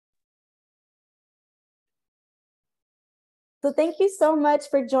So thank you so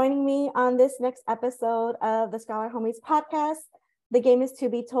much for joining me on this next episode of the Scholar Homies podcast. The game is To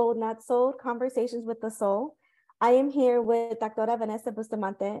Be Told, Not Sold, Conversations with the Soul. I am here with Doctora Vanessa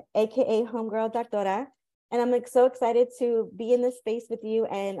Bustamante, aka Homegirl Doctora, and I'm so excited to be in this space with you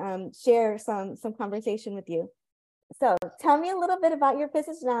and share some conversation with you. So tell me a little bit about your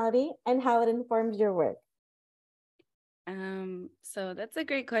personality and how it informs your work. So that's a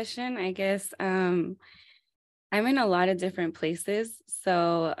great question. I guess I'm in a lot of different places.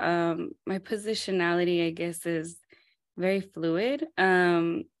 So my positionality, I guess, is very fluid.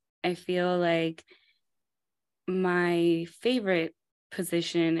 I feel like my favorite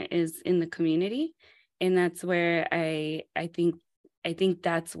position is in the community, and that's where I think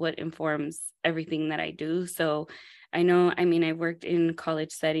that's what informs everything that I do. So I've worked in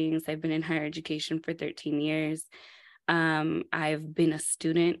college settings. I've been in higher education for 13 years. I've been a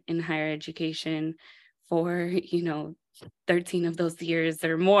student in higher education for, 13 of those years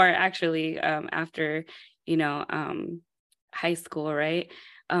or more, actually, after, high school, right?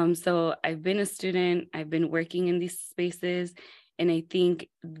 So I've been a student, I've been working in these spaces, and I think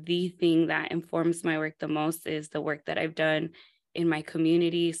the thing that informs my work the most is the work that I've done in my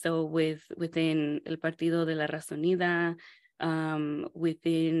community. So within El Partido de la Raza Unida,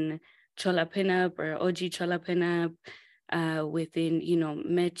 within Chola Pinup or OG Chola Pinup, within,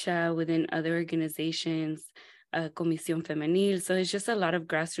 Mecha, within other organizations, Comisión Femenil. So it's just a lot of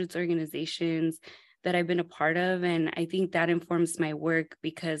grassroots organizations that I've been a part of. And I think that informs my work,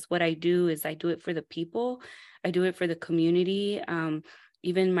 because what I do is I do it for the people. I do it for the community.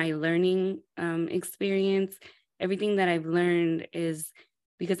 Even my learning experience, everything that I've learned is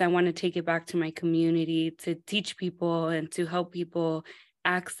because I want to take it back to my community to teach people and to help people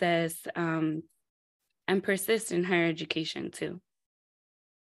access and persist in higher education too.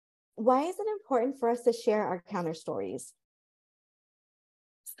 Why is it important for us to share our counter stories?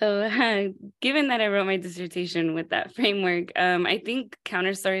 So given that I wrote my dissertation with that framework, I think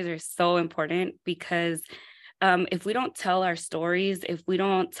counter stories are so important, because if we don't tell our stories, if we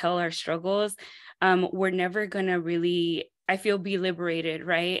don't tell our struggles, we're never going to really, I feel, be liberated,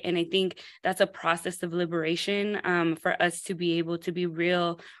 right? And I think that's a process of liberation for us to be able to be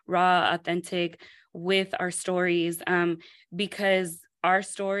real, raw, authentic with our stories, because our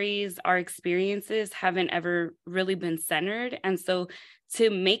stories, our experiences haven't ever really been centered. And so to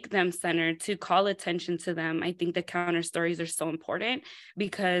make them centered, to call attention to them, I think the counter stories are so important,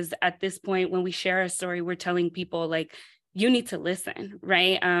 because at this point, when we share a story, we're telling people, like, you need to listen,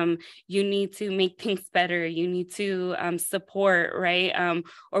 right? You need to make things better. You need to support, right?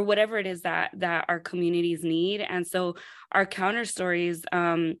 Or whatever it is that our communities need. And so our counter stories,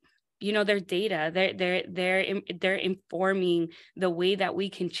 they're data. They're informing the way that we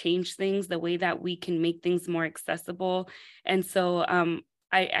can change things, the way that we can make things more accessible. And so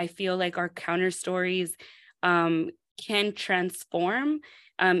I feel like our counter stories can transform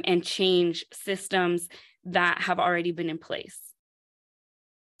and change systems that have already been in place.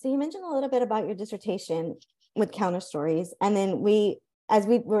 So you mentioned a little bit about your dissertation with counter stories, and then as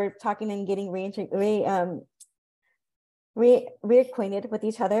we were talking and getting reacquainted with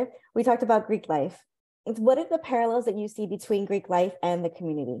each other, we talked about Greek life. What are the parallels that you see between Greek life and the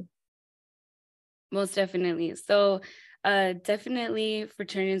community? Most definitely. So definitely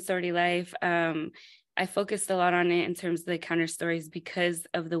fraternity and sorority life. I focused a lot on it in terms of the counter stories because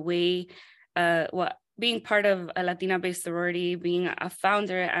of the way, being part of a Latina-based sorority, being a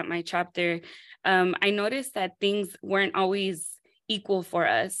founder at my chapter, I noticed that things weren't always equal for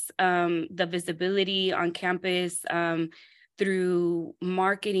us. The visibility on campus, through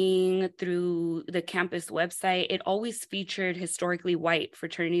marketing, through the campus website, it always featured historically white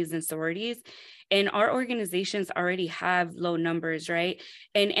fraternities and sororities. And our organizations already have low numbers, right?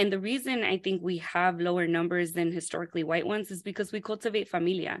 And the reason I think we have lower numbers than historically white ones is because we cultivate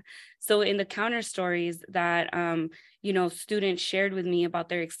familia. So in the counter stories that students shared with me about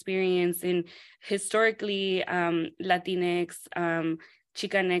their experience in historically Latinx,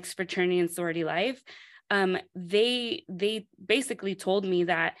 Chicanx fraternity and sorority life, they basically told me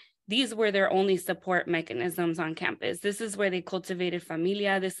that these were their only support mechanisms on campus. This is where they cultivated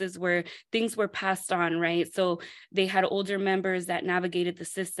familia. This is where things were passed on, right? So they had older members that navigated the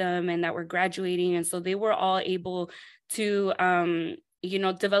system and that were graduating. And so they were all able to,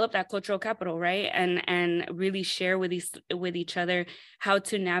 develop that cultural capital, right? And really share with each other how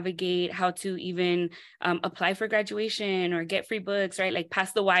to navigate, how to even apply for graduation or get free books, right? Like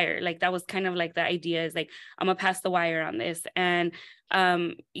pass the wire. Like that was kind of like the idea, is like, I'm gonna pass the wire on this. And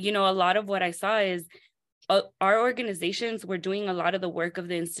a lot of what I saw is, our organizations were doing a lot of the work of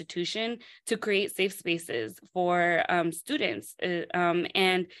the institution to create safe spaces for students.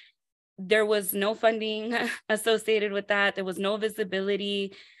 And there was no funding associated with that. There was no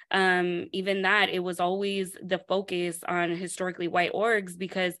visibility. Even that, it was always the focus on historically white orgs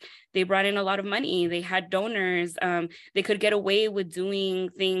because they brought in a lot of money. They had donors. They could get away with doing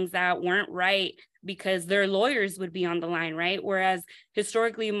things that weren't right because their lawyers would be on the line, right? Whereas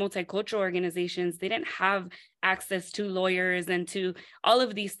historically multicultural organizations, they didn't have access to lawyers and to all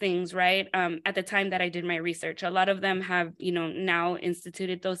of these things, right? At the time that I did my research, a lot of them have, now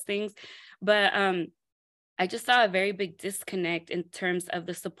instituted those things. But I just saw a very big disconnect in terms of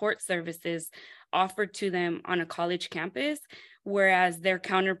the support services offered to them on a college campus, whereas their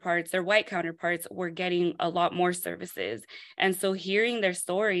white counterparts, were getting a lot more services. And so hearing their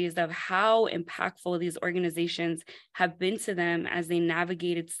stories of how impactful these organizations have been to them as they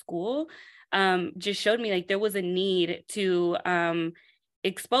navigated school, just showed me like there was a need to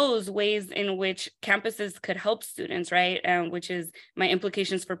expose ways in which campuses could help students, right? Which is my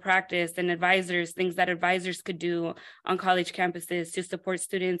implications for practice and advisors, things that advisors could do on college campuses to support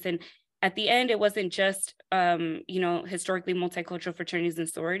students. And at the end, it wasn't just, historically multicultural fraternities and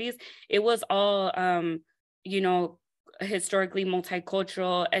sororities. It was all, historically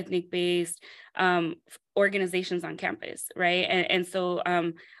multicultural, ethnic-based organizations on campus, right? And so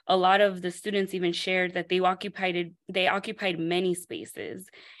a lot of the students even shared that they occupied many spaces.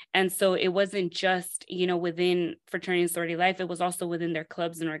 And so it wasn't just, within fraternity and sorority life, it was also within their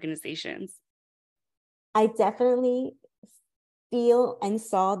clubs and organizations. I definitely feel and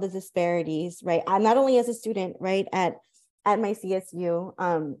saw the disparities, right? Not only as a student, right, at my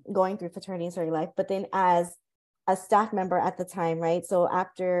CSU, going through fraternity and sorority life, but then as a staff member at the time, right? So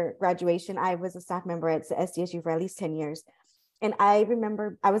after graduation, I was a staff member at SDSU for at least 10 years. And I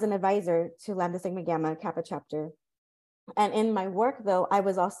remember I was an advisor to Lambda Sigma Gamma Kappa chapter. And in my work, though, I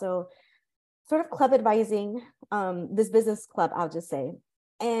was also sort of club advising this business club, I'll just say.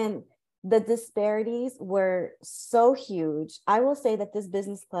 And the disparities were so huge. I will say that this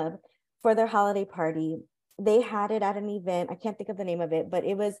business club, for their holiday party, they had it at an event. I can't think of the name of it, but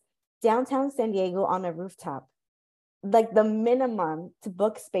it was downtown San Diego on a rooftop. Like the minimum to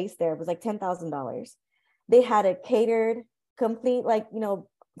book space there was like $10,000. They had a catered, complete,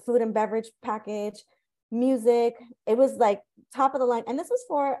 food and beverage package, music. It was like top of the line. And this was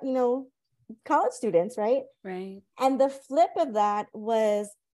for, college students, right? Right. And the flip of that was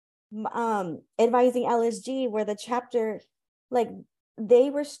advising LSG, where the chapter, they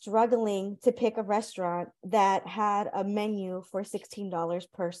were struggling to pick a restaurant that had a menu for $16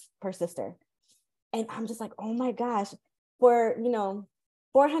 per sister. And I'm just like, oh my gosh, for,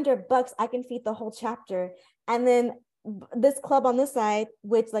 $400, I can feed the whole chapter. And then this club on this side,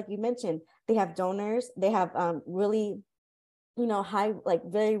 which, like you mentioned, they have donors, they have really, high,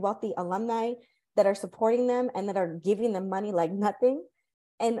 very wealthy alumni that are supporting them and that are giving them money like nothing.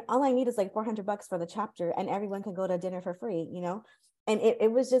 And all I need is like $400 for the chapter, and everyone can go to dinner for free, And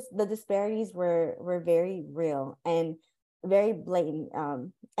it was just, the disparities were very real and very blatant.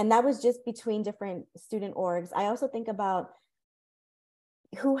 And that was just between different student orgs. I also think about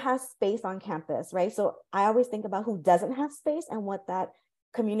who has space on campus, right? So I always think about who doesn't have space and what that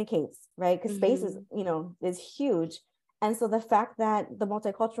communicates, right? Because space is huge. And so the fact that the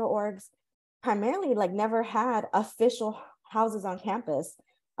multicultural orgs primarily never had official houses on campus,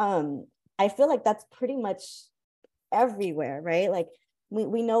 I feel like that's pretty much everywhere, right?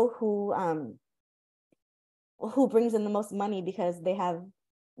 We know who brings in the most money because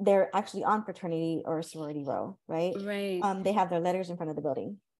they're actually on fraternity or sorority row, right? Right. They have their letters in front of the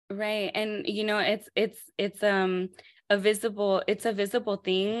building. Right. And, it's a visible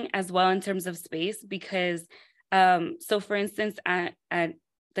thing as well in terms of space, because, so for instance, at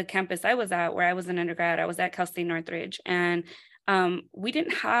the campus I was at, where I was an undergrad, I was at Cal State Northridge, and we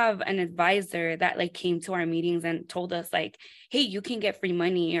didn't have an advisor that came to our meetings and told us hey, you can get free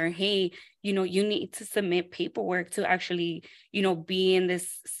money, or hey, you need to submit paperwork to actually, be in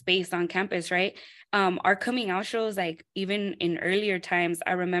this space on campus, right? Our coming out shows, even in earlier times,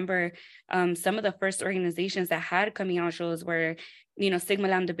 I remember some of the first organizations that had coming out shows were, Sigma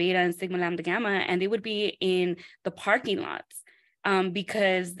Lambda Beta and Sigma Lambda Gamma, and they would be in the parking lots.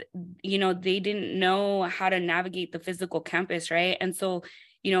 Because, they didn't know how to navigate the physical campus, right? And so,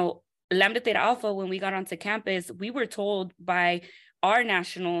 Lambda Theta Alpha, when we got onto campus, we were told by our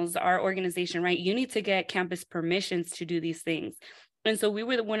nationals, our organization, right, you need to get campus permissions to do these things. And so we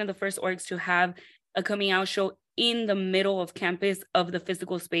were one of the first orgs to have a coming out show in the middle of campus of the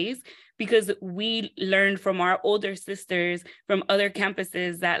physical space, because we learned from our older sisters from other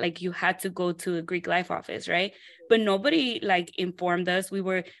campuses that like you had to go to a Greek life office, right? But nobody like informed us.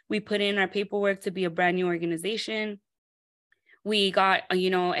 We put in our paperwork to be a brand new organization. We got,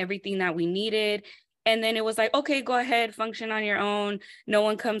 everything that we needed. And then it was like, okay, go ahead, function on your own. No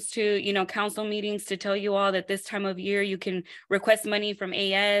one comes to, council meetings to tell you all that this time of year you can request money from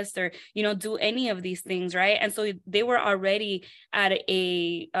AS or, do any of these things, right? And so they were already at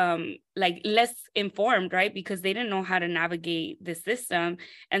a, like less informed, right? Because they didn't know how to navigate the system.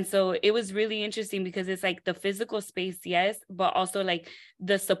 And so it was really interesting because it's like the physical space, yes, but also like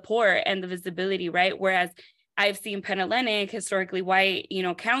the support and the visibility, right? Whereas I've seen Panhellenic, historically white,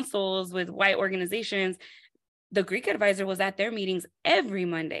 councils with white organizations. The Greek advisor was at their meetings every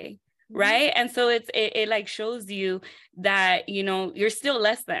Monday, right? And so it like shows you that, you're still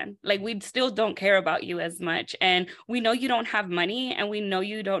less than, like, we still don't care about you as much. And we know you don't have money and we know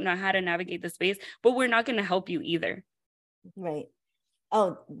you don't know how to navigate the space, but we're not going to help you either. Right.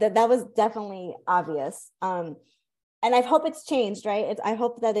 Oh, that was definitely obvious. And I hope it's changed, right? I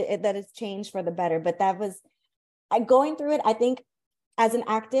hope that it's changed for the better, but that was, going through it, I think, as an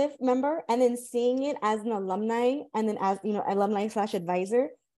active member and then seeing it as an alumni and then as, alumni/advisor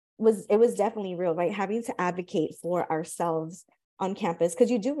it was definitely real, right? Having to advocate for ourselves on campus,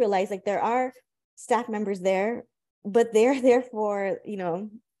 because you do realize like there are staff members there, but they're there for,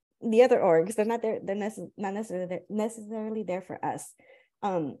 the other orgs. They're not there. They're not necessarily there for us.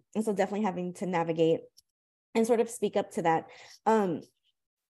 And so definitely having to navigate and sort of speak up to that.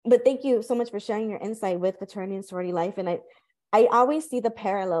 But thank you so much for sharing your insight with fraternity and sorority life. And I always see the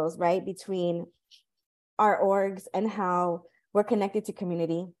parallels, right, between our orgs and how we're connected to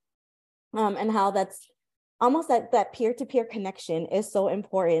community, and how that's almost that peer-to-peer connection is so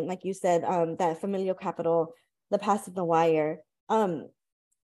important. Like you said, that familial capital, the passive, the wire.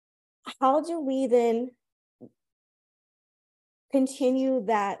 How do we then continue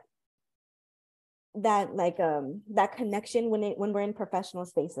that connection when we're in professional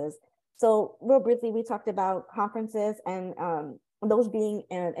spaces? So real briefly, we talked about conferences and those being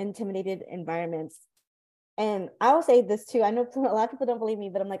intimidated environments. And I will say this too. I know a lot of people don't believe me,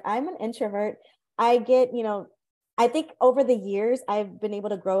 but I'm like, I'm an introvert. I get, I think over the years, I've been able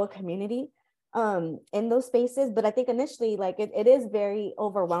to grow a community in those spaces. But I think initially, like it is very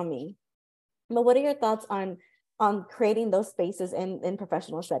overwhelming. But what are your thoughts on creating those spaces in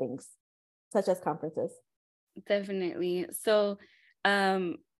professional settings, such as conferences? Definitely. So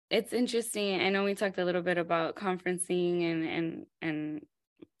it's interesting. I know we talked a little bit about conferencing and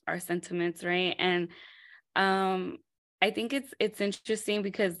our sentiments, right? And I think it's interesting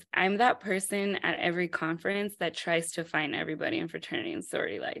because I'm that person at every conference that tries to find everybody in fraternity and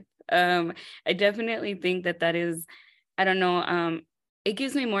sorority life. I definitely think that is, I don't know, it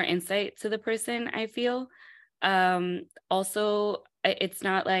gives me more insight to the person, I feel. Also, it's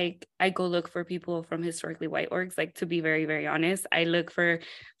not like I go look for people from historically white orgs. Like, to be very, very honest, I look for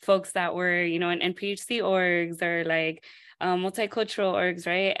folks that were, in NPHC orgs or like multicultural orgs,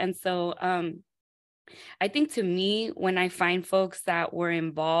 right? And so I think, to me, when I find folks that were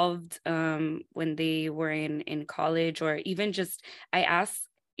involved when they were in college, or even just, I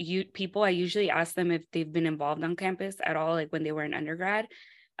usually ask them if they've been involved on campus at all, like when they were in undergrad,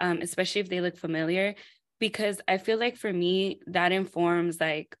 especially if they look familiar, because I feel like for me, that informs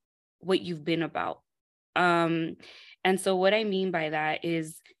like what you've been about. And so what I mean by that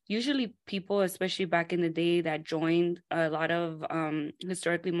is usually people, especially back in the day, that joined a lot of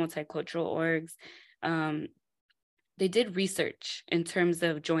historically multicultural orgs, they did research in terms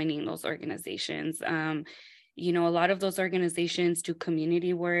of joining those organizations. A lot of those organizations do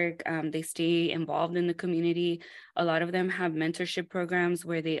community work. They stay involved in the community. A lot of them have mentorship programs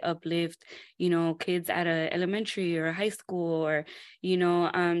where they uplift, kids at a elementary or a high school, or,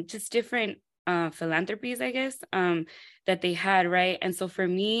 just different philanthropies, I guess, that they had, right? And so for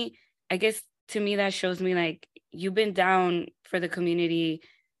me, I guess, to me, that shows me like you've been down for the community,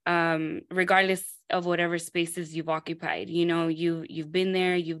 regardless of whatever spaces you've occupied. You've been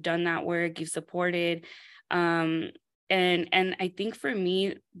there, you've done that work, you've supported. And I think for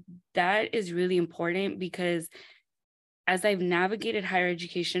me, that is really important, because as I've navigated higher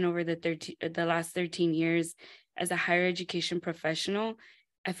education over the last 13 years as a higher education professional,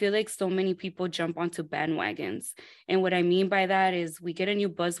 I feel like so many people jump onto bandwagons. And what I mean by that is we get a new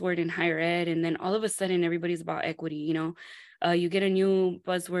buzzword in higher ed, and then all of a sudden everybody's about equity, you get a new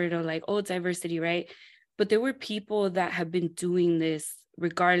buzzword of like, oh, diversity, right? But there were people that have been doing this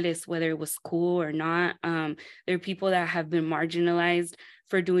regardless whether it was cool or not. There are people that have been marginalized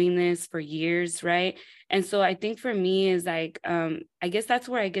for doing this for years, right? And so I think for me is like, I guess that's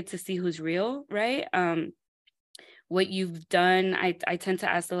where I get to see who's real, right? What you've done. I tend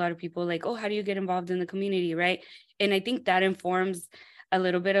to ask a lot of people like, oh, how do you get involved in the community, right? And I think that informs a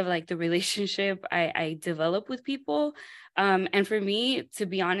little bit of like the relationship I develop with people. And for me, to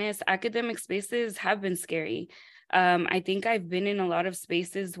be honest, academic spaces have been scary. I think I've been in a lot of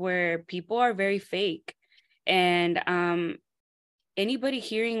spaces where people are very fake. And anybody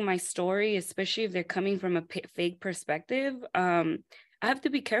hearing my story, especially if they're coming from a fake perspective, I have to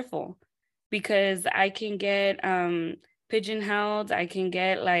be careful, because I can get pigeonholed. I can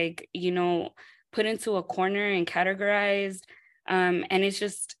get like, put into a corner and categorized. And it's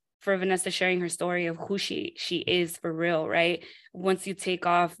just for Vanessa sharing her story of who she is for real, right? Once you take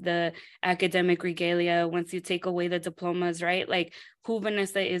off the academic regalia, once you take away the diplomas, right? Like who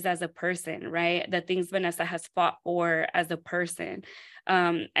Vanessa is as a person, right? The things Vanessa has fought for as a person,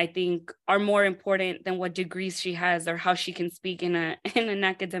 I think are more important than what degrees she has or how she can speak in an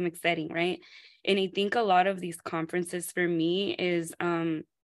academic setting, right? And I think a lot of these conferences for me is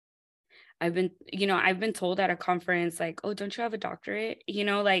I've been told at a conference like, oh, don't you have a doctorate?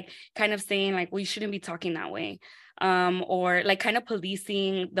 Like kind of saying like, well, you shouldn't be talking that way. Or like kind of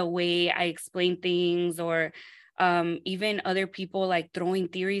policing the way I explain things, or even other people like throwing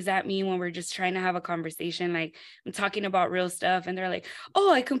theories at me when we're just trying to have a conversation. Like I'm talking about real stuff and they're like,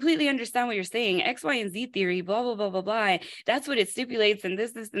 oh, I completely understand what you're saying. X, Y, and Z theory, blah, blah, blah, blah, blah. That's what it stipulates and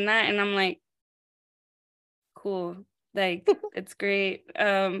this, and that. And I'm like, cool. Like, it's great.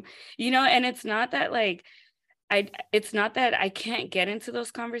 And it's not that like, it's not that I can't get into those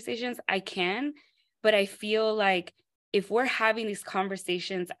conversations. I can, but I feel like if we're having these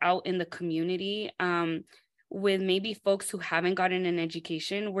conversations out in the community, with maybe folks who haven't gotten an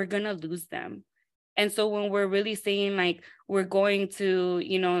education, we're going to lose them. And so when we're really saying like, we're going to,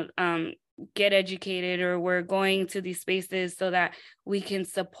 get educated, or we're going to these spaces so that we can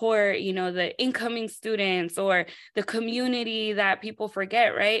support, the incoming students or the community that people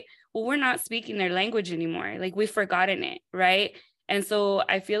forget, right? Well, we're not speaking their language anymore. Like we've forgotten it, right? And so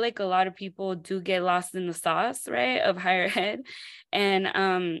I feel like a lot of people do get lost in the sauce, right, of higher ed.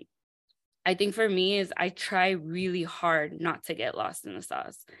 And I think for me is I try really hard not to get lost in the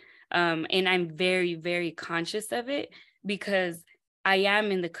sauce. And I'm very, very conscious of it, because I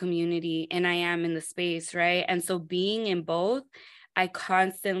am in the community and I am in the space, right? And so being in both, I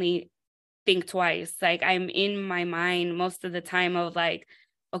constantly think twice. Like I'm in my mind most of the time of like,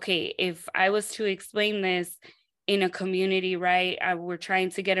 okay, if I was to explain this in a community, right? We're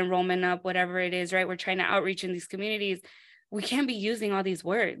trying to get enrollment up, whatever it is, right? We're trying to outreach in these communities. We can't be using all these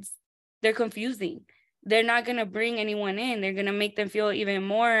words. They're confusing. They're not going to bring anyone in. They're going to make them feel even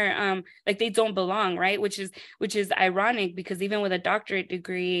more like they don't belong, right? Which is ironic, because even with a doctorate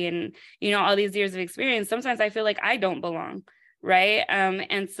degree and, all these years of experience, sometimes I feel like I don't belong, right?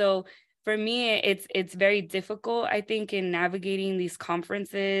 And so for me, it's very difficult, I think, in navigating these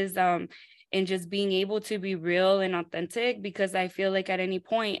conferences, and just being able to be real and authentic, because I feel like at any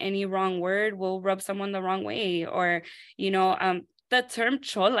point, any wrong word will rub someone the wrong way, or, the term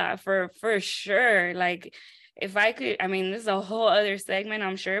chola for sure. Like if I could, I mean, this is a whole other segment,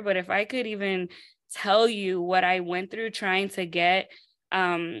 I'm sure, but if I could even tell you what I went through trying to get,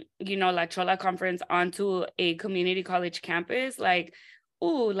 La Chola conference onto a community college campus, like,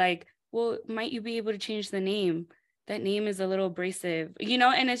 oh, like, well, might you be able to change the name? That name is a little abrasive,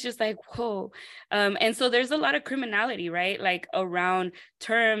 and it's just like, whoa. And so there's a lot of criminality, right? Like around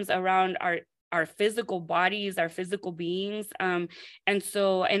terms, around our physical bodies, our physical beings. And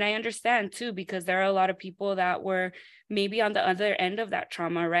I understand too, because there are a lot of people that were maybe on the other end of that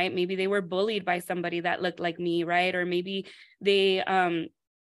trauma, right? Maybe they were bullied by somebody that looked like me, right? Or maybe they,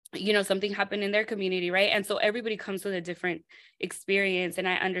 something happened in their community, right? And so everybody comes with a different experience, and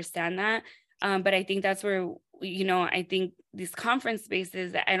I understand that. But I think that's where, I think these conference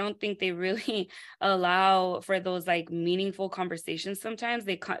spaces, I don't think they really allow for those like meaningful conversations. Sometimes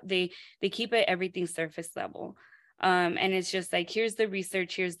they keep it everything surface level. And it's just like, here's the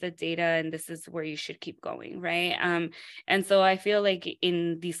research, here's the data, and this is where you should keep going, right? And so I feel like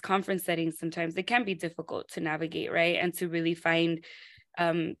in these conference settings, sometimes it can be difficult to navigate, right? And to really find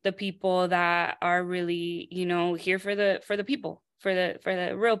the people that are really, here for the people, for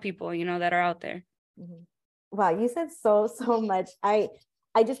the real people, that are out there. Mm-hmm. Wow, you said so much. I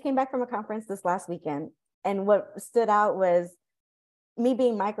just came back from a conference this last weekend, and what stood out was me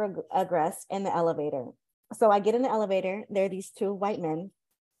being microaggressed in the elevator. So I get in the elevator, there are these two white men,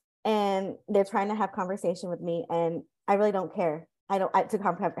 and they're trying to have conversation with me, and I really don't care. I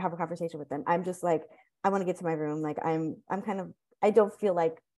have a conversation with them. I'm just like, I want to get to my room. Like I'm kind of I don't feel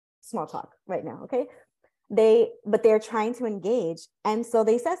like small talk right now. Okay. But they're trying to engage. And so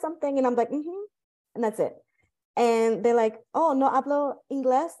they said something and I'm like, and that's it. And they're like, oh, no hablo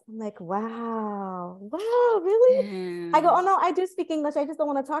inglés. I'm like, wow, really? Damn. I go, oh, no, I do speak English. I just don't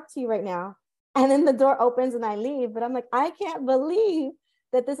want to talk to you right now. And then the door opens and I leave. But I'm like, I can't believe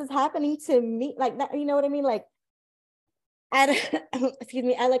that this is happening to me. Like, that, you know what I mean? Like, at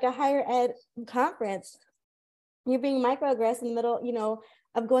at like a higher ed conference, you're being microaggressed in the middle,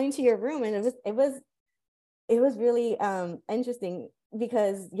 of going to your room. And it was really interesting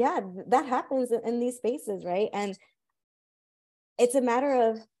because that happens in these spaces, right? And it's a matter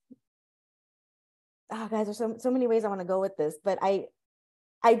of, oh guys, there's so many ways I want to go with this, but I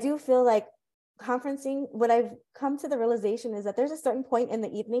do feel like conferencing, what I've come to the realization is that there's a certain point in the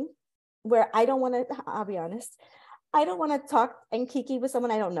evening where I'll be honest, I don't want to talk and kiki with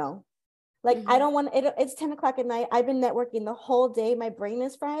someone I don't know. Like, I don't want it's 10 o'clock at night. I've been networking the whole day. My brain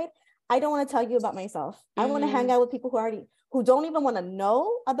is fried. I don't want to tell you about myself. I want to hang out with people who don't even want to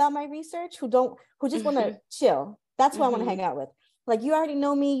know about my research, who just want to chill. That's who I want to hang out with. Like, you already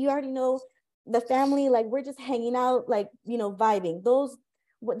know me. You already know the family. Like, we're just hanging out, like, vibing.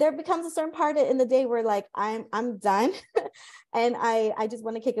 There becomes a certain part in the day where, like, I'm done. And I just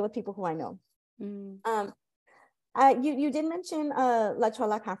want to kick it with people who I know. You did mention La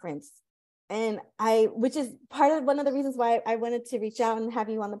Chola conference. And which is part of one of the reasons why I wanted to reach out and have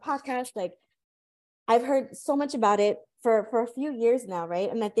you on the podcast. Like, I've heard so much about it for a few years now,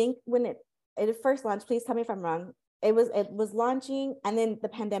 right? And I think when it first launched, please tell me if I'm wrong, it was launching and then the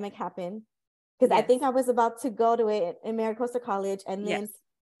pandemic happened. Because I think I was about to go to it in Maricosta College, and then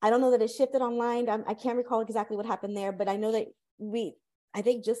I don't know that it shifted online. I can't recall exactly what happened there, but I know that I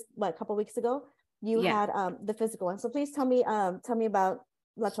think just a couple of weeks ago, you had the physical one. So please tell me about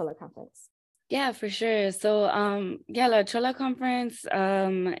La Chola conference. Yeah, for sure. So, La Chola conference,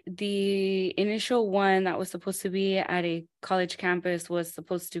 the initial one that was supposed to be at a college campus was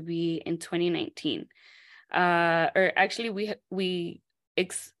supposed to be in 2019. Or actually, we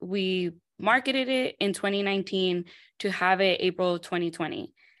marketed it in 2019 to have it April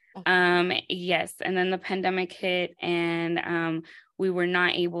 2020. Okay. Yes, and then the pandemic hit, and we were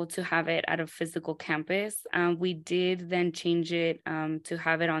not able to have it at a physical campus. We did then change it to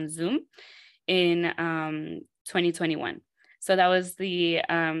have it on Zoom in 2021. So that was the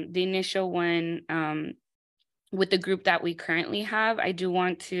initial one with the group that we currently have. I do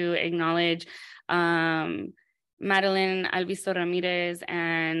want to acknowledge Madeline Alviso Ramirez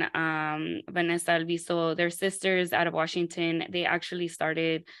and Vanessa Alviso. They're sisters out of Washington. They actually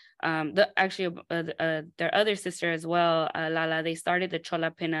started their other sister as well, Lala. They started the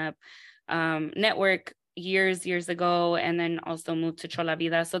Chola Pinup network years ago, and then also moved to Chola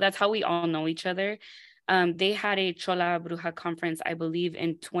Vida. So that's how we all know each other. They had a Chola Bruja conference, I believe,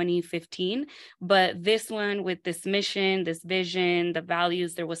 in 2015. But this one, with this mission, this vision, the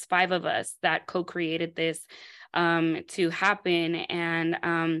values, there was 5 of us that co-created this to happen.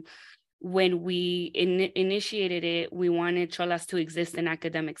 And when we initiated it, we wanted Cholas to exist in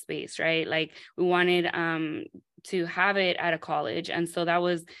academic space, right? Like, we wanted to have it at a college. And so that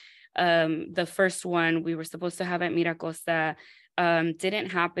was the first one we were supposed to have at Miracosta. Didn't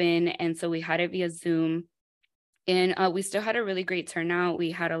happen. And so we had it via Zoom, and we still had a really great turnout.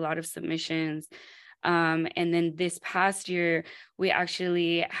 We had a lot of submissions. And then this past year, we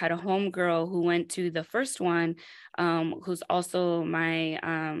actually had a homegirl who went to the first one, who's also my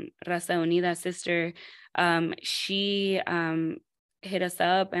Raza Unida sister. She hit us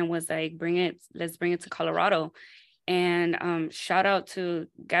up and was like, let's bring it to Colorado. And shout out to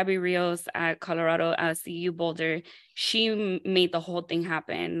Gabby Rios at Colorado CU Boulder. She made the whole thing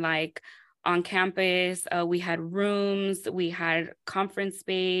happen. Like, on campus, we had rooms, we had conference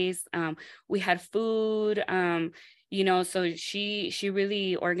space, we had food, so she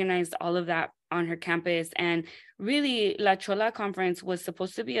really organized all of that on her campus. And really, La Chola conference was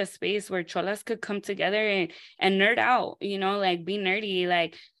supposed to be a space where Cholas could come together and nerd out, like, be nerdy,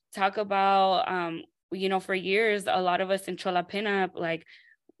 like, talk about, for years, a lot of us in Chola Pinup, like,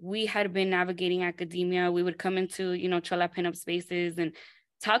 we had been navigating academia. We would come into, Chola Pinup spaces and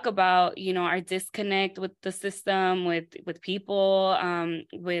talk about, our disconnect with the system, with people,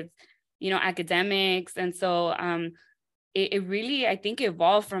 with, academics. And so it really, I think,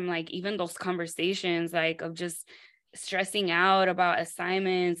 evolved from, like, even those conversations, like, of just stressing out about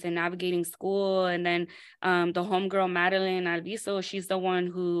assignments and navigating school. And then the homegirl, Madeline Alviso, she's the one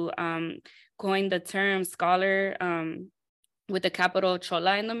who coined the term scholar with the capital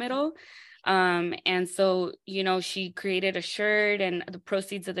Chola in the middle. And so, you know, she created a shirt, and the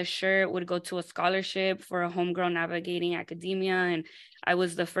proceeds of the shirt would go to a scholarship for a homegirl navigating academia. And I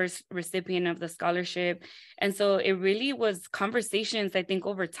was the first recipient of the scholarship. And so it really was conversations, I think,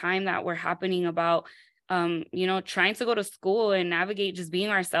 over time that were happening about, you know, trying to go to school and navigate just being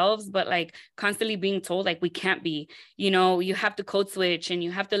ourselves, but like constantly being told like we can't be, you know, you have to code switch and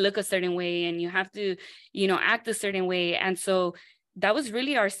you have to look a certain way and you have to, you know, act a certain way. And so that was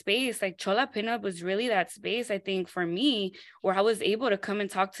really our space. Like Chola Pinup was really that space, I think, for me, where I was able to come and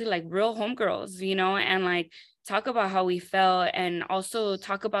talk to like real homegirls, you know, and like talk about how we felt and also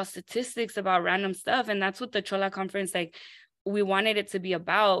talk about statistics about random stuff. And that's what the Chola conference, like, we wanted it to be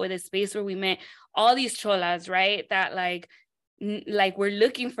about, with a space where we met all these cholas, right? That like we're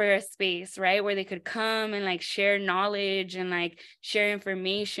looking for a space, right, where they could come and like share knowledge and like share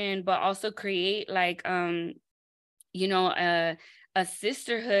information, but also create like you know, a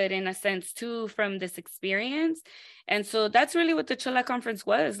sisterhood in a sense too from this experience. And so that's really what the Chola conference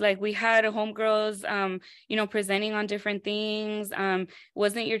was. Like we had homegirls, you know, presenting on different things.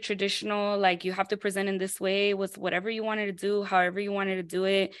 Wasn't your traditional, like you have to present in this way. It was whatever you wanted to do, however you wanted to do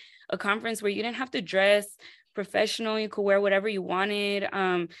it. A conference where you didn't have to dress professional. You could wear whatever you wanted.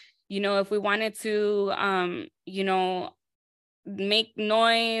 You know, if we wanted to, you know, make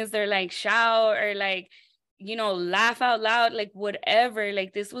noise or like shout or like, you know, laugh out loud, like whatever,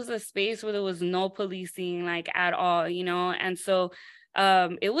 like this was a space where there was no policing like at all, you know. And so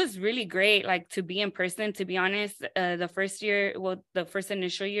it was really great, like to be in person, to be honest. The first year, well, the first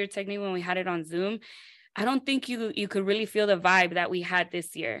initial year technically when we had it on Zoom, I don't think you could really feel the vibe that we had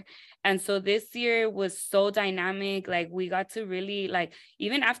this year. And so this year was so dynamic. Like we got to really, like,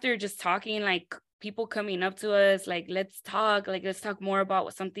 even after just talking, like people coming up to us, like, let's talk more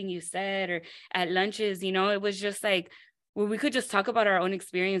about something you said, or at lunches, you know, it was just like, where we could just talk about our own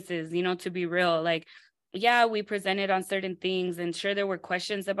experiences, you know, to be real. Like, yeah, we presented on certain things, and sure, there were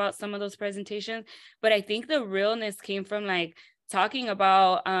questions about some of those presentations, but I think the realness came from like talking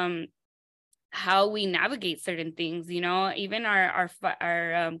about, how we navigate certain things, you know. Even our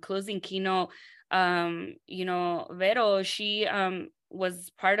closing keynote, you know, Vero, she was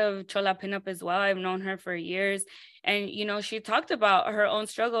part of Chola Pinup as well. I've known her for years, and you know, she talked about her own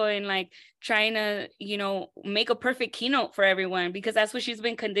struggle in like trying to, you know, make a perfect keynote for everyone, because that's what she's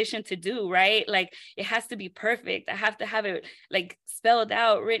been conditioned to do, right? Like it has to be perfect. I have to have it like spelled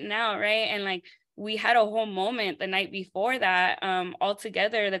out, written out, right? And like we had a whole moment the night before that, all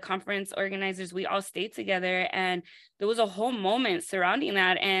together, the conference organizers, we all stayed together, and there was a whole moment surrounding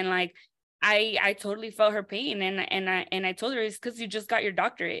that. And like I totally felt her pain, and I told her, it's because you just got your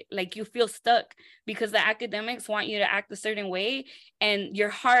doctorate, like you feel stuck because the academics want you to act a certain way and your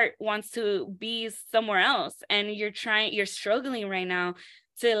heart wants to be somewhere else, and you're struggling right now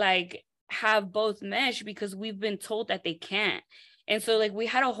to like have both mesh because we've been told that they can't. And so like we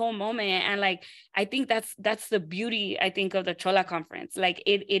had a whole moment, and like I think that's the beauty, I think, of the Chola conference. Like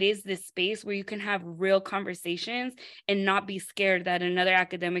it is this space where you can have real conversations and not be scared that another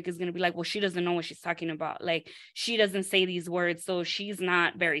academic is going to be like, well, she doesn't know what she's talking about, like she doesn't say these words, so she's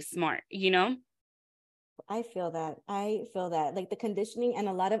not very smart, you know. I feel that like the conditioning and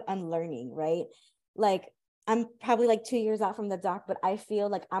a lot of unlearning, right? Like I'm probably like 2 years out from the doc, but I feel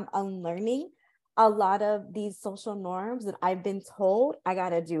like I'm unlearning a lot of these social norms that I've been told I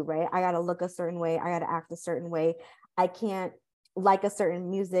gotta do, right? I gotta look a certain way, I gotta act a certain way, I can't like a certain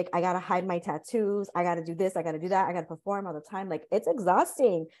music, I gotta hide my tattoos, I gotta do this, I gotta do that, I gotta perform all the time. Like it's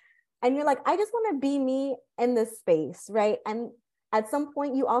exhausting. And you're like, I just want to be me in this space, right? And at some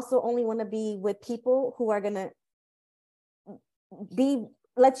point you also only want to be with people who are gonna be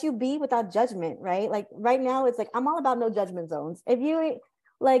let you be without judgment, right? Like right now it's like I'm all about no judgment zones. If you're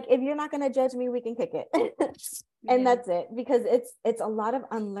not going to judge me, we can kick it. And that's it, because it's a lot of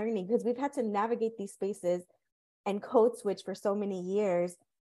unlearning, because we've had to navigate these spaces and code switch for so many years.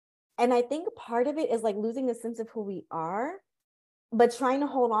 And I think part of it is like losing a sense of who we are, but trying to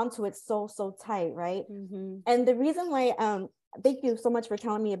hold on to it so tight, right? Mm-hmm. And the reason why, thank you so much for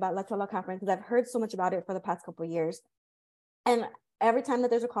telling me about La Chola conference, because I've heard so much about it for the past couple of years. And every time that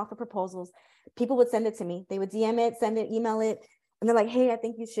there's a call for proposals, people would send it to me. They would DM it, send it, email it. And they're like, hey, I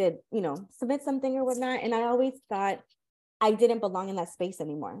think you should, you know, submit something or whatnot. And I always thought I didn't belong in that space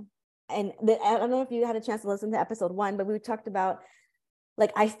anymore. And I don't know if you had a chance to listen to episode 1, but we talked about,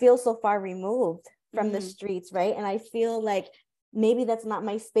 like, I feel so far removed from the streets, right? And I feel like maybe that's not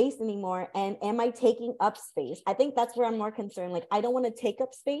my space anymore. And am I taking up space? I think that's where I'm more concerned. Like, I don't want to take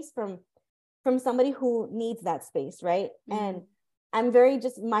up space from somebody who needs that space, right? And I'm very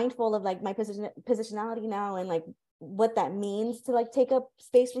just mindful of like my positionality now, and like what that means to like take up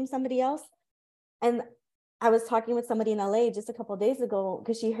space from somebody else. And I was talking with somebody in LA just a couple of days ago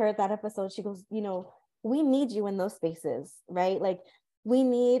because she heard that episode. She goes, you know, we need you in those spaces, right? Like we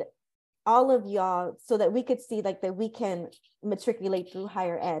need all of y'all so that we could see like that we can matriculate through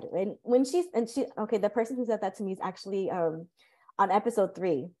higher ed. And when she okay, the person who said that to me is actually on episode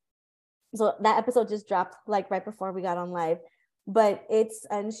 3. So that episode just dropped like right before we got on live, but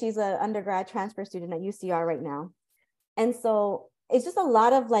and she's an undergrad transfer student at UCR right now. And so it's just a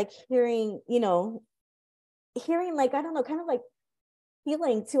lot of like hearing like, I don't know, kind of like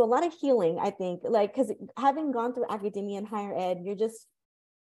healing too, a lot of healing, I think, like, because having gone through academia and higher ed, you're just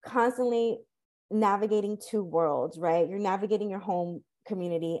constantly navigating 2 worlds, right? You're navigating your home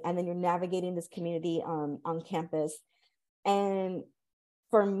community and then you're navigating this community on campus. And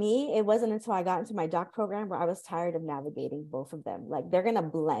for me, it wasn't until I got into my doc program where I was tired of navigating both of them. Like they're gonna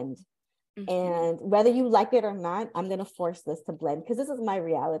blend. And whether you like it or not, I'm gonna force this to blend because this is my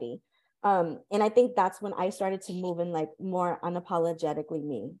reality. And I think that's when I started to move in like more unapologetically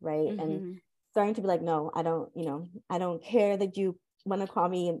me, right? And starting to be like, no, I don't care that you want to call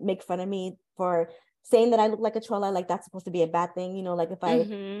me and make fun of me for saying that I look like a chola, like that's supposed to be a bad thing, you know, like if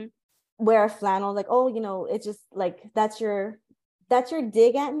I wear a flannel, like, oh, you know, it's just like that's your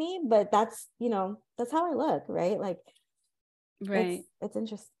dig at me, but that's, you know, that's how I look, right? Like right. It's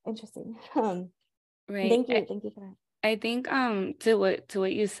interesting. Right. Thank you for that. I think to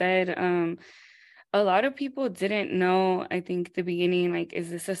what you said, a lot of people didn't know, I think at the beginning, like,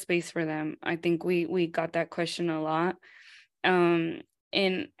 is this a space for them? I think we got that question a lot. And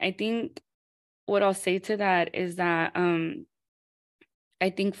I think what I'll say to that is that I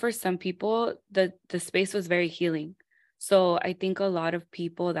think for some people the space was very healing. So I think a lot of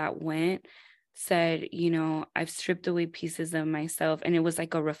people that went said, you know, I've stripped away pieces of myself, and it was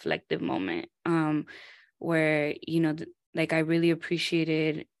like a reflective moment where, you know, like I really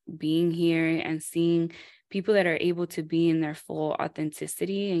appreciated being here and seeing people that are able to be in their full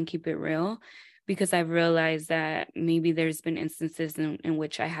authenticity and keep it real, because I've realized that maybe there's been instances in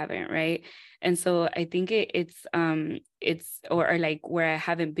which I haven't, right? And so I think it's or like where I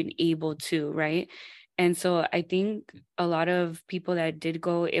haven't been able to, right? And so I think a lot of people that did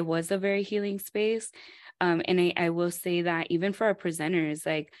go, it was a very healing space. And I will say that even for our presenters,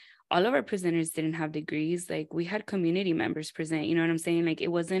 like all of our presenters didn't have degrees. Like we had community members present, you know what I'm saying? Like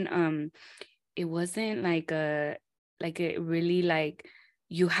it wasn't like a really like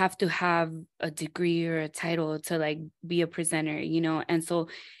you have to have a degree or a title to like be a presenter, you know? And so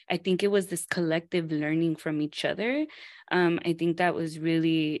I think it was this collective learning from each other. I think that was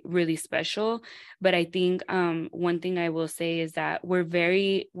really, really special. But I think one thing I will say is that we're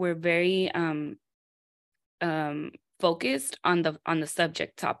very focused on the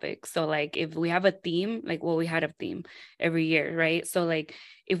subject topic. So like if we have a theme, like well, we had a theme every year, right? So like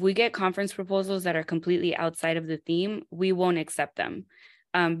if we get conference proposals that are completely outside of the theme, we won't accept them.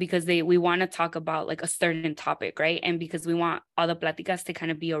 Because we want to talk about like a certain topic, right? And because we want all the pláticas to kind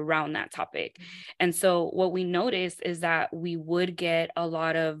of be around that topic. And so what we noticed is that we would get a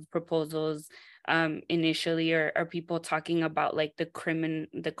lot of proposals initially or people talking about like the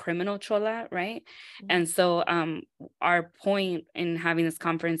criminal chola, right? And so our point in having this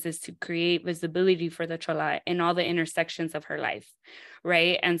conference is to create visibility for the chola in all the intersections of her life,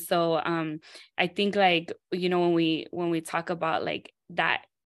 right? And so I think like, you know, when we talk about like that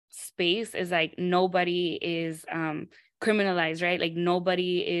space is like nobody is criminalized, right? Like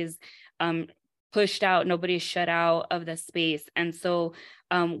nobody is pushed out, nobody is shut out of the space. And so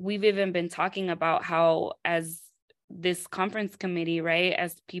we've even been talking about how as this conference committee, right,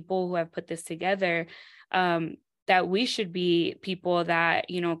 as people who have put this together, that we should be people that,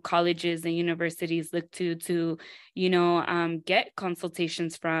 you know, colleges and universities look to, you know, get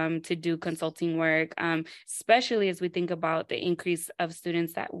consultations from, to do consulting work, especially as we think about the increase of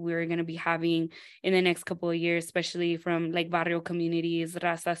students that we're going to be having in the next couple of years, especially from like barrio communities,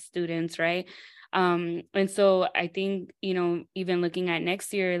 raza students, right? And so I think, you know, even looking at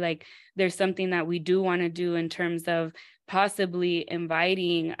next year, like there's something that we do want to do in terms of possibly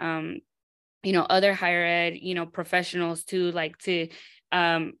inviting, you know, other higher ed, you know, professionals to like to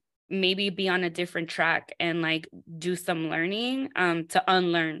maybe be on a different track and like do some learning to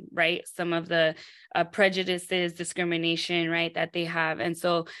unlearn, right, some of the prejudices, discrimination, right, that they have. And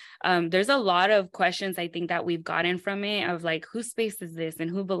so there's a lot of questions I think that we've gotten from it of like, whose space is this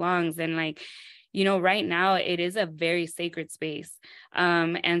and who belongs? And like, you know, right now it is a very sacred space.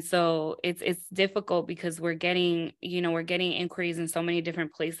 And so it's difficult because we're getting inquiries in so many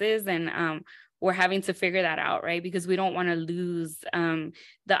different places, and we're having to figure that out, right? Because we don't want to lose the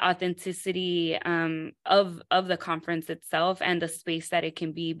authenticity of the conference itself and the space that it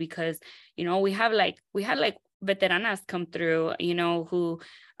can be, because, you know, we had like veteranas come through, you know, who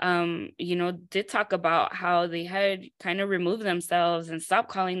you know, did talk about how they had kind of removed themselves and stopped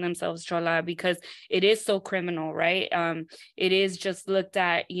calling themselves chola because it is so criminal, right? It is just looked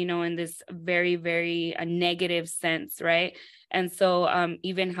at, you know, in this very, very negative sense, right? And so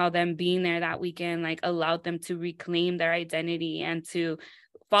even how them being there that weekend, like, allowed them to reclaim their identity and to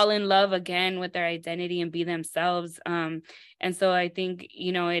fall in love again with their identity and be themselves. And so I think,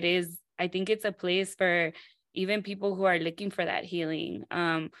 you know, I think it's a place for even people who are looking for that healing,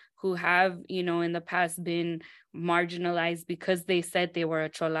 who have, you know, in the past been marginalized because they said they were a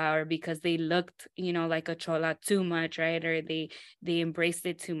chola, or because they looked, you know, like a chola too much, right? Or they embraced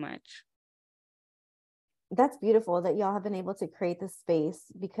it too much. That's beautiful that y'all have been able to create this space,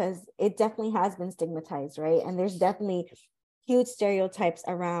 because it definitely has been stigmatized, right? And there's definitely huge stereotypes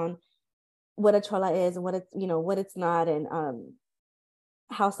around what a chola is and what it's, you know, what it's not, and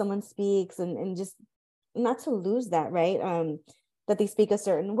how someone speaks, and just not to lose that, right? That they speak a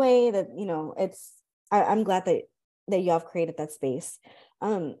certain way, that, you know, I'm glad that y'all have created that space.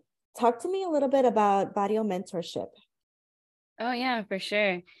 Talk to me a little bit about barrio mentorship. Oh yeah, for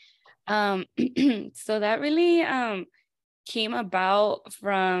sure. So that really came about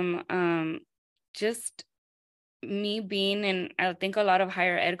from just me being in, I think, a lot of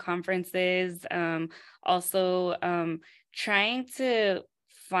higher ed conferences, also trying to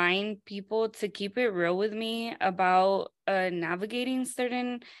find people to keep it real with me about navigating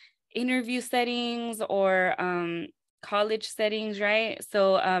certain interview settings or college settings, right?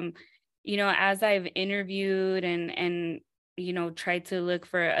 So you know, as I've interviewed and you know, tried to look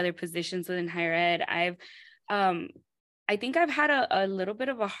for other positions within higher ed, I think I've had a little bit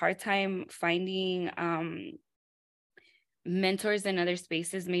of a hard time finding mentors in other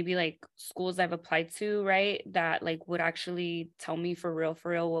spaces, maybe like schools I've applied to, right, that like would actually tell me for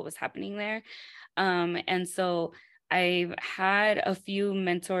real what was happening there. And so I've had a few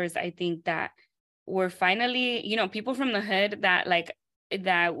mentors, I think, that were finally, you know, people from the hood that like,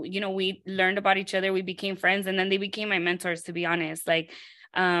 that, you know, we learned about each other, we became friends, and then they became my mentors, to be honest. Like,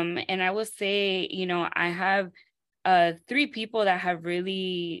 and I will say, you know, I have 3 people that have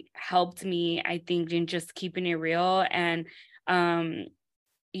really helped me, I think, in just keeping it real. And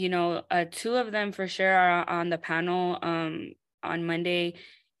you know, 2 of them for sure are on the panel on Monday.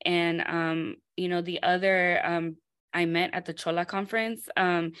 And you know, the other I met at the Chola conference.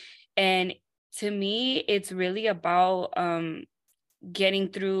 And to me, it's really about getting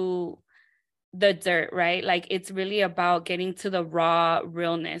through the dirt, right? Like, it's really about getting to the raw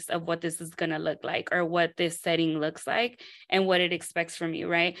realness of what this is going to look like, or what this setting looks like, and what it expects from you,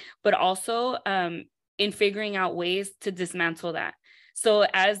 right? But also in figuring out ways to dismantle that. So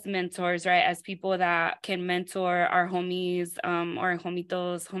as mentors, right, as people that can mentor our homies or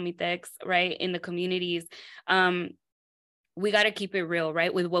homitos, homitex, right, in the communities, we got to keep it real,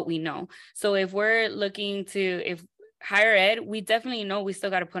 right, with what we know. So if we're looking to, if higher ed, we definitely know we still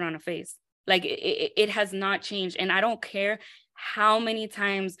got to put on a face. Like, it has not changed. And I don't care how many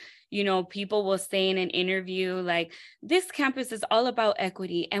times, you know, people will say in an interview, like, this campus is all about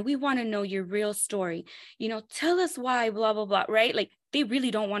equity and we want to know your real story. You know, tell us why, blah, blah, blah, right? Like, they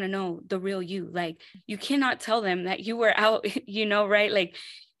really don't want to know the real you. Like, you cannot tell them that you were out, you know, right? Like,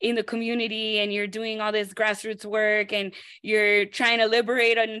 in the community, and you're doing all this grassroots work, and you're trying to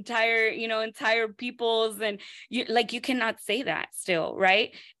liberate an entire peoples, and you cannot say that still,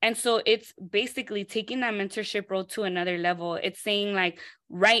 right? And so it's basically taking that mentorship role to another level. It's saying, like,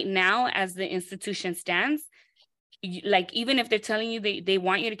 right now, as the institution stands, like, even if they're telling you they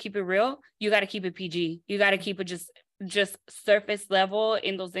want you to keep it real, you got to keep it PG. You got to keep it just surface level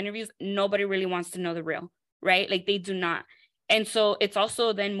in those interviews. Nobody really wants to know the real, right? Like, they do not. And so it's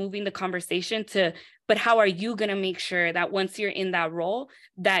also then moving the conversation to, but how are you going to make sure that once you're in that role,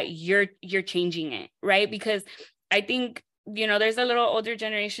 that you're changing it, right? Because I think, you know, there's a little older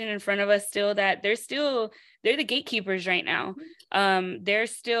generation in front of us still that they're the gatekeepers right now. They're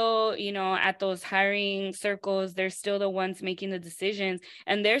still, you know, at those hiring circles, they're still the ones making the decisions,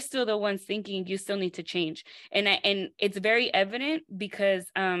 and they're still the ones thinking you still need to change. And it's very evident because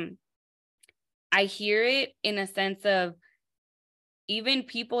I hear it in a sense of, even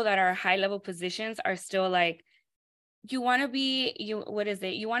people that are high level positions are still like, you want to be, you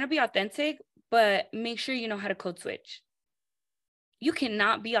want to be authentic, but make sure you know how to code switch. You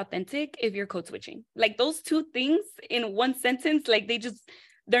cannot be authentic if you're code switching. Like, those 2 things in one sentence, like,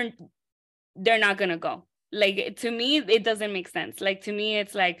 they're not gonna go. Like, to me, it doesn't make sense. Like, to me,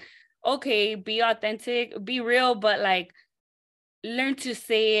 it's like, okay, be authentic, be real, but like learn to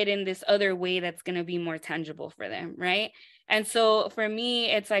say it in this other way that's going to be more tangible for them, right? And so for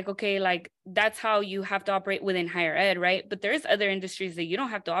me, it's like, okay, like that's how you have to operate within higher ed, right? But there's other industries that you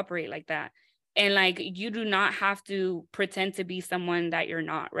don't have to operate like that. And like you do not have to pretend to be someone that you're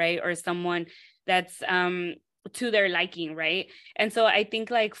not, right? Or someone that's to their liking, right? And so I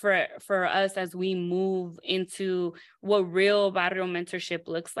think like for us as we move into what real barrio mentorship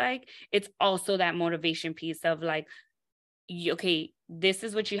looks like, it's also that motivation piece of like, okay, this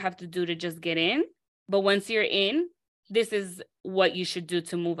is what you have to do to just get in. But once you're in, this is what you should do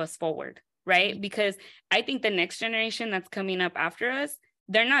to move us forward, right? Because I think the next generation that's coming up after us,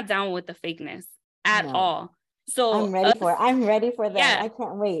 they're not down with the fakeness at all. So I'm ready for it. I'm ready for that. Yeah. I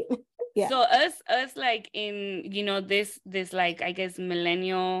can't wait. Yeah. So us like in, you know, this like, I guess,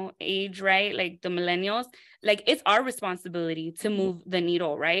 millennial age, right? Like the millennials, like it's our responsibility to move the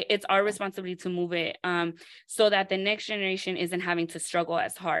needle, right? It's our responsibility to move it so that the next generation isn't having to struggle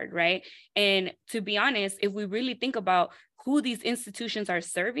as hard, right? And to be honest, if we really think about who these institutions are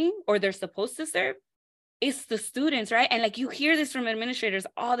serving or they're supposed to serve, it's the students, right? And like you hear this from administrators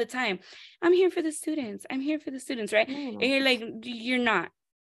all the time. I'm here for the students. I'm here for the students, right? And you're like, you're not.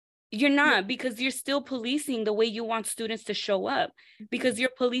 You're not, because you're still policing the way you want students to show up, because you're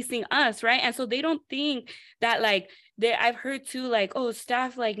policing us, right? And so they don't think that like I've heard too, like, oh,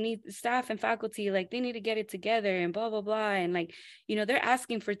 staff and faculty, like they need to get it together and blah, blah, blah. And like, you know, they're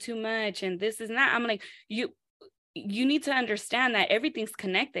asking for too much and this is not, I'm like, you need to understand that everything's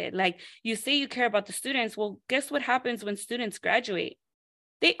connected. Like you say you care about the students. Well, guess what happens when students graduate?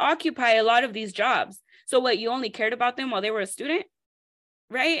 They occupy a lot of these jobs. So what, you only cared about them while they were a student?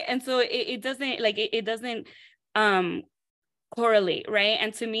 Right. And so it doesn't like it doesn't correlate, right?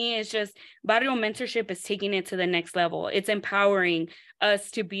 And to me, it's just barrio mentorship is taking it to the next level. It's empowering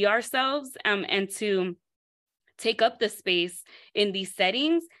us to be ourselves and to take up the space in these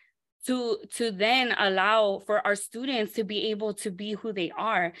settings to then allow for our students to be able to be who they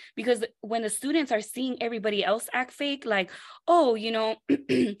are. Because when the students are seeing everybody else act fake, like, oh, you know,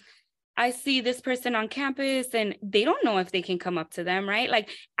 I see this person on campus and they don't know if they can come up to them, right? Like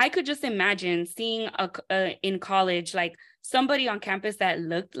I could just imagine seeing in college, like somebody on campus that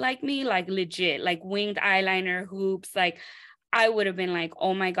looked like me, like legit, like winged eyeliner, hoops, like I would have been like,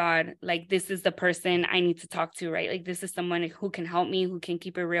 oh my God, like this is the person I need to talk to, right? Like this is someone who can help me, who can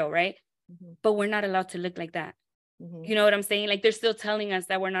keep it real, right? Mm-hmm. But we're not allowed to look like that. Mm-hmm. You know what I'm saying? Like they're still telling us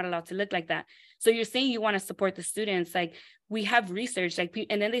that we're not allowed to look like that. So you're saying you want to support the students, like we have research, like,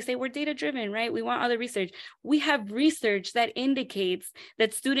 and then they say we're data driven, right? We want all the research. We have research that indicates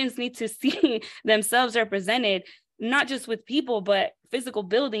that students need to see themselves represented, not just with people, but physical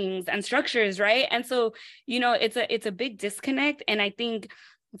buildings and structures, right? And so, you know, it's a big disconnect. And I think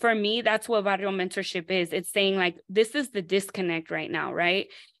for me, that's what barrio mentorship is. It's saying like, this is the disconnect right now, right?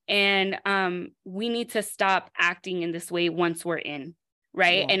 And we need to stop acting in this way once we're in,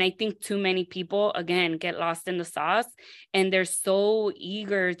 right? Yeah. And I think too many people, again, get lost in the sauce and they're so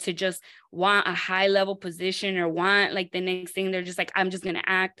eager to just want a high level position or want like the next thing. They're just like, I'm just going to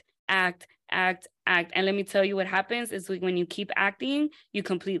act. And let me tell you what happens is when you keep acting, you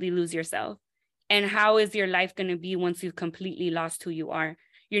completely lose yourself. And how is your life going to be once you've completely lost who you are?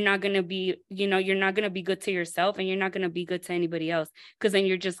 You're not going to be, you know, you're not going to be good to yourself and you're not going to be good to anybody else, because then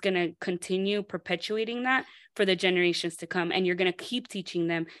you're just going to continue perpetuating that for the generations to come. And you're going to keep teaching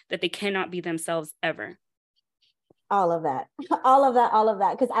them that they cannot be themselves ever. All of that.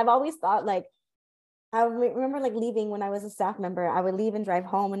 Because I've always thought like, I remember like leaving when I was a staff member, I would leave and drive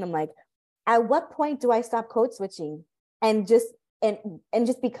home and I'm like, at what point do I stop code switching and just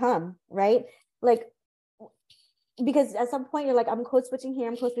become, right? Like, because at some point you're like, I'm code switching here,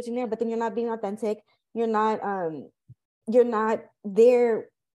 I'm code switching there, but then you're not being authentic. You're not there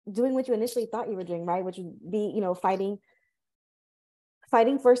doing what you initially thought you were doing, right? Which would be, you know, fighting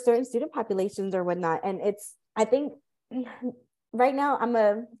for certain student populations or whatnot. And I think right now I'm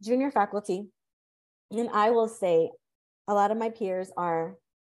a junior faculty, and I will say a lot of my peers are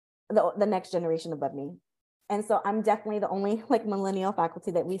the next generation above me. And so I'm definitely the only like millennial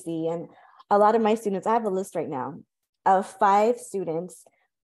faculty that we see. And a lot of my students, I have a list right now of 5 students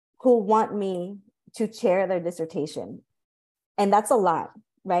who want me to chair their dissertation. And that's a lot,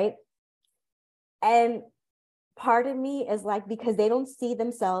 right? And part of me is like, because they don't see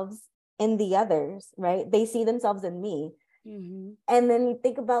themselves in the others, right? They see themselves in me. Mm-hmm. And then you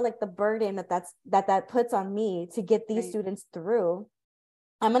think about like the burden that puts on me to get these students through.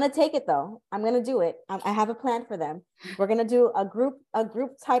 I'm going to take it though. I'm going to do it. I have a plan for them. We're going to do a group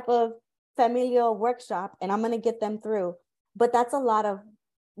type of familial workshop, and I'm going to get them through. But that's a lot of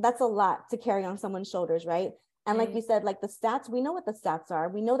that's a lot to carry on someone's shoulders, right? And like we said, like the stats, we know what the stats are.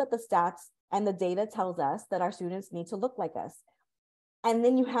 We know that the stats and the data tells us that our students need to look like us. And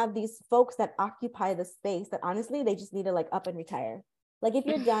then you have these folks that occupy the space that honestly, they just need to like up and retire. Like if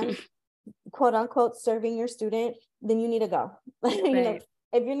you're done, quote unquote, serving your student, then you need to go. You know,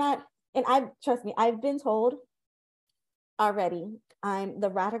 if you're not, and trust me, I've been told already, I'm the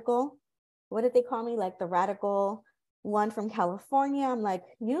radical, what did they call me? Like the radical one from California. I'm like,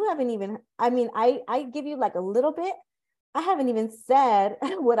 you haven't even, I mean, I give you like a little bit. I haven't even said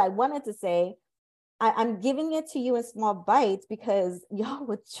what I wanted to say. I'm giving it to you in small bites because y'all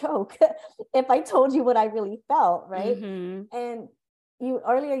would choke if I told you what I really felt, right? And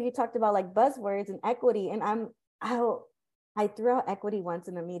earlier you talked about like buzzwords and equity, and I threw out equity once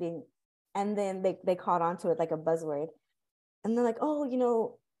in a meeting, and then they caught on to it like a buzzword, and they're like, oh, you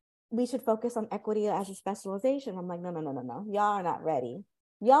know, we should focus on equity as a specialization. I'm like, no, y'all are not ready.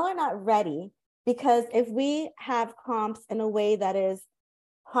 Y'all are not ready, because if we have comps in a way that is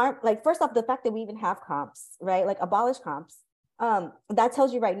like first off, the fact that we even have comps, right? Like abolish comps. That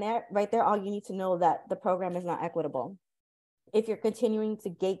tells you right there, all you need to know that the program is not equitable. If you're continuing to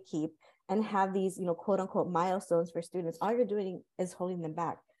gatekeep and have these, you know, quote unquote milestones for students, all you're doing is holding them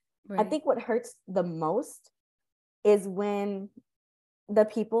back. I think what hurts the most is when the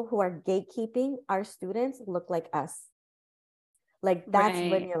people who are gatekeeping our students look like us. Like that's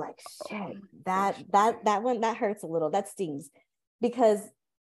when you're like, shit, that one, that hurts a little, that stings. Because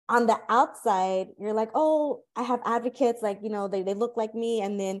on the outside, you're like, oh, I have advocates, like, you know, they look like me.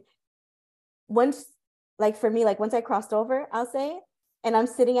 And then once, like for me, like once I crossed over, I'll say, and I'm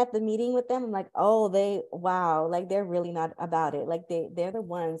sitting at the meeting with them, I'm like, oh, wow, like they're really not about it. Like they're the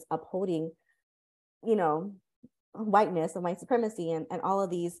ones upholding, you know, whiteness and white supremacy and all of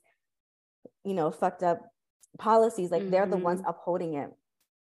these, you know, fucked up policies. Like they're the ones upholding it.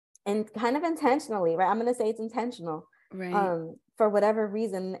 And kind of intentionally, right? I'm going to say it's intentional. For whatever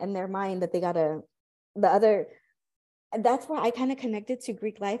reason in their mind that they gotta, that's where I kind of connected to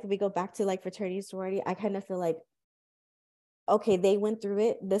Greek life. If we go back to like fraternity, sorority, I kind of feel like, okay, they went through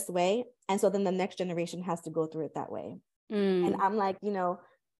it this way. And so then the next generation has to go through it that way. And I'm like, you know,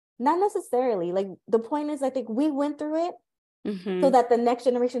 not necessarily. Like the point is, I think we went through it so that the next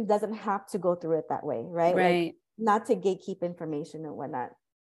generation doesn't have to go through it that way, right? Like not to gatekeep information and whatnot.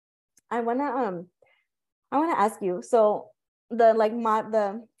 I wanna ask you, so the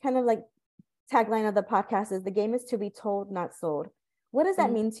kind of like tagline of the podcast is the game is to be told, not sold. What does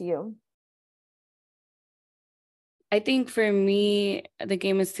that mean to you? I think for me, the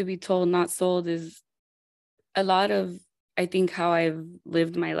game is to be told, not sold is a lot of, I think, how I've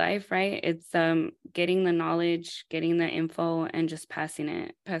lived my life, right? It's getting the knowledge, getting the info, and just passing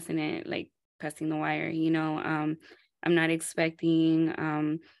it, like passing the wire, you know. I'm not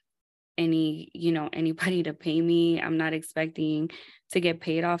expecting anybody to pay me. I'm not expecting to get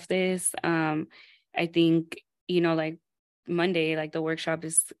paid off this. I think, you know, like Monday, like the workshop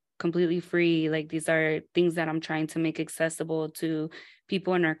is completely free. Like these are things that I'm trying to make accessible to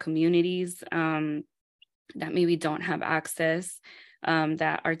people in our communities that maybe don't have access,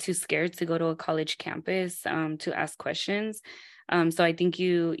 that are too scared to go to a college campus to ask questions. So I think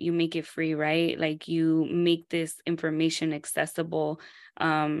you make it free, right? Like you make this information accessible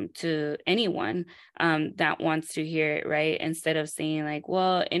to anyone that wants to hear it, right? Instead of saying like,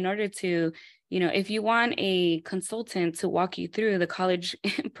 well, in order to, you know, if you want a consultant to walk you through the college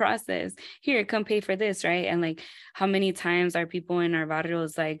process, here, come pay for this, right? And like, how many times are people in our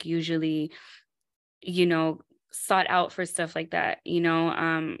barrios like usually, you know, sought out for stuff like that, you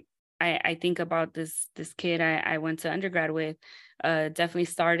know? I think about this kid I went to undergrad with, definitely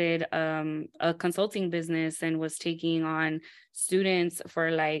started a consulting business and was taking on students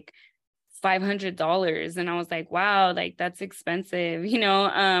for like $500. And I was like, wow, like that's expensive. You know,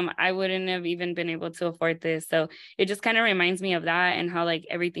 I wouldn't have even been able to afford this. So it just kind of reminds me of that and how like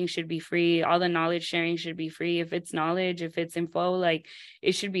everything should be free. All the knowledge sharing should be free. If it's knowledge, if it's info, like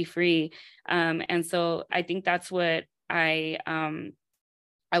it should be free. And so I think that's what I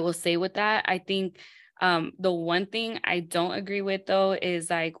will say with that. I think the one thing I don't agree with though is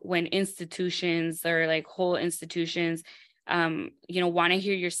like when institutions or like whole institutions you know, want to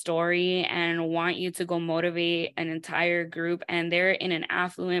hear your story and want you to go motivate an entire group, and they're in an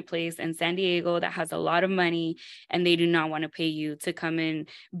affluent place in San Diego that has a lot of money, and they do not want to pay you to come and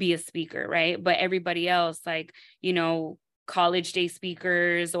be a speaker, right? But everybody else, like, you know, college day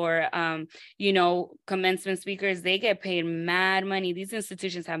speakers or you know, commencement speakers, they get paid mad money. These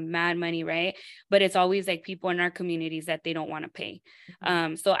institutions have mad money, right? But it's always like people in our communities that they don't want to pay.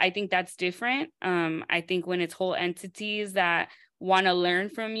 So I think that's different. I think when it's whole entities that want to learn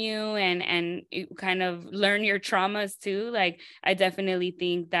from you and kind of learn your traumas too. Like, I definitely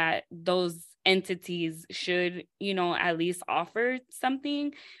think that those entities should, at least offer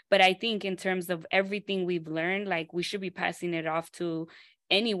something. But I think in terms of everything we've learned, like, we should be passing it off to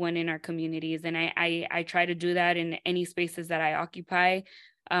anyone in our communities. And I try to do that in any spaces that I occupy,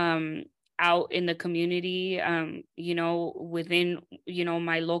 out in the community, within,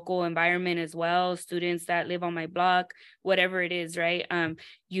 my local environment as well, students that live on my block, whatever it is, right?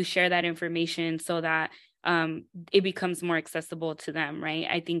 You share that information so that it becomes more accessible to them, right?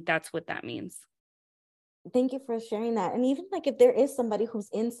 I think that's what that means. Thank you for sharing that. And even like if there is somebody who's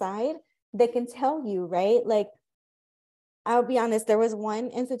inside, they can tell you, right? Like, I'll be honest, there was one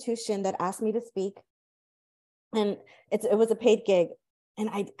institution that asked me to speak, and it was a paid gig, and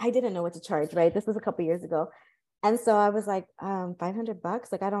I didn't know what to charge, right? This was a couple years ago. And so I was like,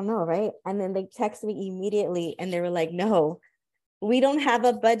 $500, like, I don't know, right? And then they texted me immediately and they were like, no, we don't have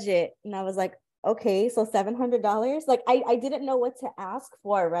a budget. And I was like, okay, so $700. Like, I didn't know what to ask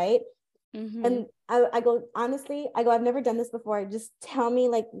for, right? Mm-hmm. And I go, honestly, I've never done this before. Just tell me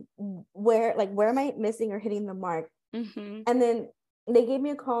where am I missing or hitting the mark? Mm-hmm. And then they gave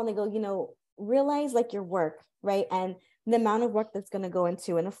me a call and they go, realize like your work, right? And the amount of work that's going to go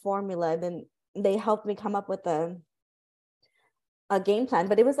into and a formula. Then they helped me come up with a game plan,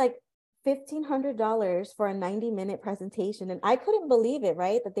 but it was like $1,500 for a 90-minute presentation. And I couldn't believe it,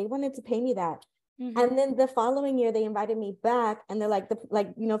 right? That they wanted to pay me that. Mm-hmm. And then the following year they invited me back and they're like,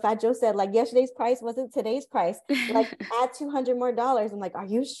 Fat Joe said, like, yesterday's price wasn't today's price, like add $200 more. I'm like, are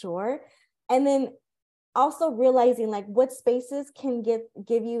you sure? And then also realizing like what spaces can give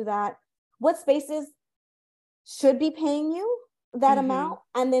you that, what spaces should be paying you that mm-hmm. amount,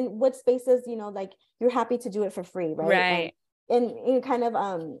 and then what spaces, like you're happy to do it for free, right? Right. And kind of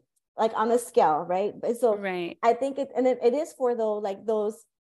like on a scale, right? So right. I think it is for those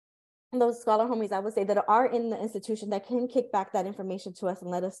scholar homies, I would say, that are in the institution that can kick back that information to us and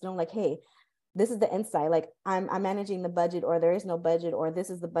let us know, like, hey, this is the insight, like I'm managing the budget, or there is no budget, or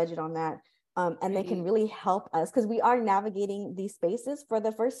this is the budget on that. And they can really help us because we are navigating these spaces for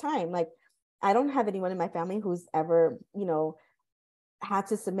the first time. Like, I don't have anyone in my family who's ever, had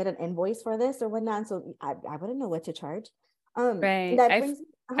to submit an invoice for this or whatnot. So I wouldn't know what to charge. Right.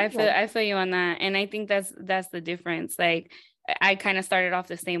 I feel you on that. And I think that's the difference. Like, I kind of started off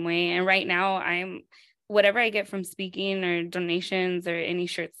the same way. And right now whatever I get from speaking or donations or any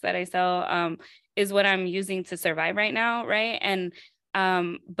shirts that I sell, is what I'm using to survive right now. Right. And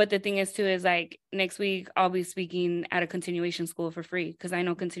but the thing is too, is like next week I'll be speaking at a continuation school for free, because I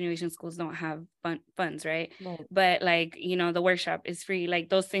know continuation schools don't have funds, right? But like, the workshop is free. Like,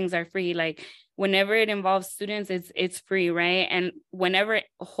 those things are free. Like, whenever it involves students, it's free, right? And whenever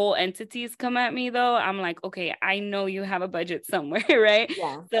whole entities come at me though, I'm like, okay, I know you have a budget somewhere, right?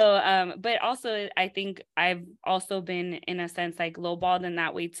 Yeah. So but also I think I've also been, in a sense, like lowballed in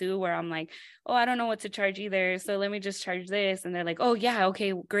that way too, where I'm like, oh, I don't know what to charge either, so let me just charge this. And they're like, oh yeah,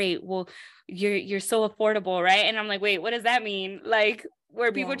 okay, great, well, you're so affordable, right? And I'm like, wait, what does that mean? Like,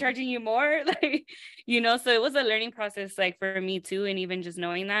 were people charging you more? Like, so it was a learning process, like, for me too. And even just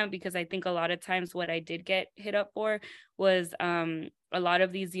knowing that, because I think a lot of times what I did get hit up for was a lot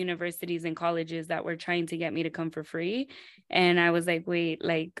of these universities and colleges that were trying to get me to come for free. And I was like, wait,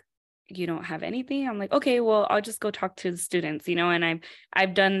 like, you don't have anything? I'm like, okay, well, I'll just go talk to the students, and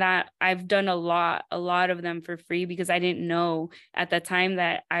I've done that. I've done a lot of them for free, because I didn't know at the time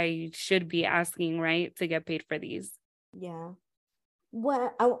that I should be asking, right, to get paid for these. Yeah.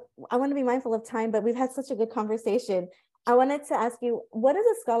 Well, I want to be mindful of time, but we've had such a good conversation. I wanted to ask you, what does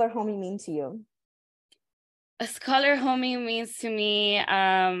a scholar homie mean to you? A scholar homie means to me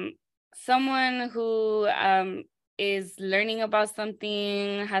someone who is learning about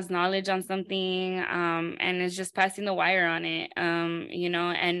something, has knowledge on something, and is just passing the wire on it.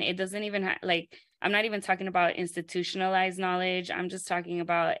 And it doesn't even like, I'm not even talking about institutionalized knowledge. I'm just talking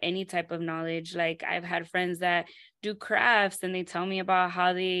about any type of knowledge. Like, I've had friends that do crafts, and they tell me about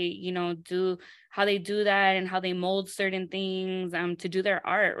how they, do that, and how they mold certain things to do their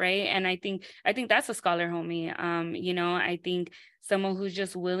art, right? And I think that's a scholar homie. I think someone who's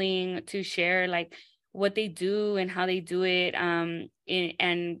just willing to share like what they do and how they do it,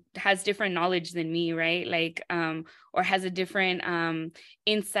 and has different knowledge than me, right? Like, or has a different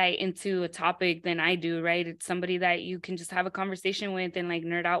insight into a topic than I do, right? It's somebody that you can just have a conversation with and like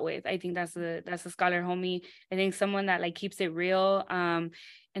nerd out with. I think that's a scholar homie. I think someone that like keeps it real, and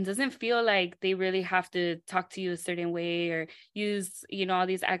doesn't feel like they really have to talk to you a certain way or use, all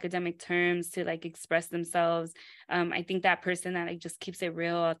these academic terms to like express themselves. I think that person that like just keeps it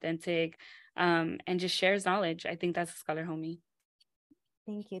real, authentic, and just shares knowledge. I think that's a scholar homie.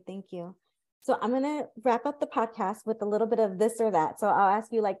 Thank you. Thank you. So I'm going to wrap up the podcast with a little bit of this or that. So I'll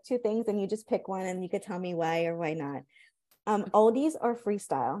ask you like two things and you just pick one and you could tell me why or why not. Oldies or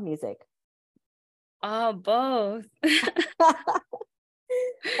freestyle music? Oh, both.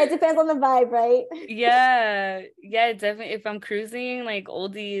 It depends on the vibe, right? Yeah, definitely. If I'm cruising, like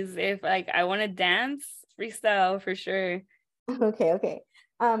oldies. If like I want to dance, freestyle for sure. Okay, okay.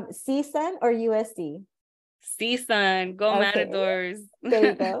 CSUN or USD? CSUN, go Okay, Matadors. there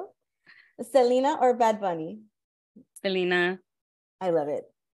you go. Selena or Bad Bunny? Selena. I love it.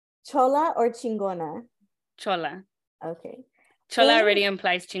 Chola or Chingona? Chola. Okay. Chola already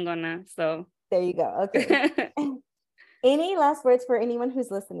implies chingona, so. There you go. Okay. Any last words for anyone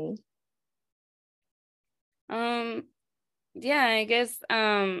who's listening? Yeah, I guess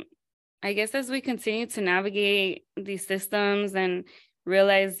as we continue to navigate these systems and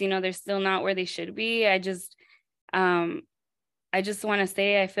realize, they're still not where they should be, I just want to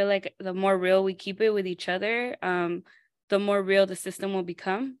say, I feel like the more real we keep it with each other, the more real the system will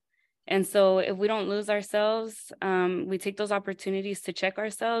become. And so if we don't lose ourselves, we take those opportunities to check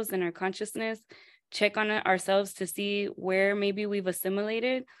ourselves and our consciousness, check on it ourselves to see where maybe we've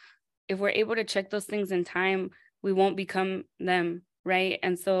assimilated. If we're able to check those things in time, we won't become them, right?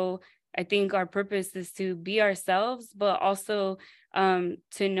 And so I think our purpose is to be ourselves, but also to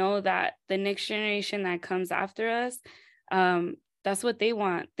know that the next generation that comes after us, that's what they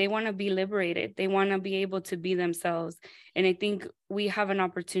want. They want to be liberated. They want to be able to be themselves. And I think we have an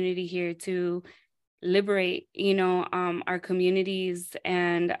opportunity here to liberate, our communities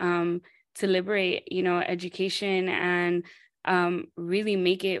and to liberate, education and really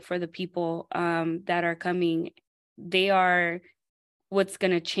make it for the people that are coming. They are what's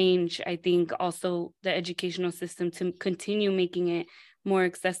going to change, I think, also the educational system to continue making it more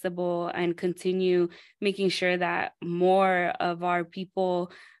accessible and continue making sure that more of our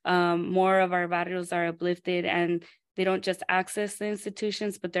people, more of our barrios are uplifted and they don't just access the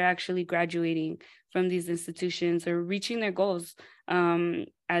institutions, but they're actually graduating from these institutions or reaching their goals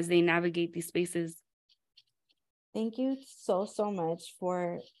as they navigate these spaces. Thank you so much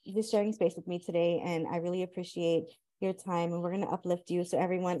for this sharing space with me today. And I really appreciate your time. And we're going to uplift you. So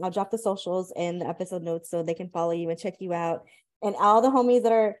everyone, I'll drop the socials in the episode notes so they can follow you and check you out. And all the homies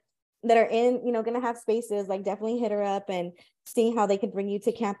that are in, going to have spaces, like definitely hit her up and see how they can bring you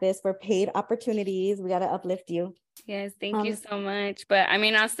to campus for paid opportunities. We got to uplift you. Yes, thank you so much. But I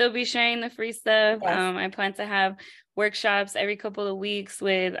mean, I'll still be sharing the free stuff. Yes. I plan to have workshops every couple of weeks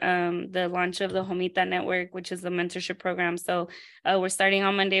with the launch of the Homita Network, which is the mentorship program. So we're starting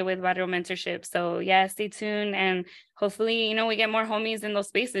on Monday with Barrio Mentorship. So yeah, stay tuned. And hopefully, we get more homies in those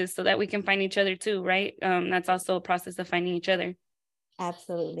spaces so that we can find each other too, right? That's also a process of finding each other.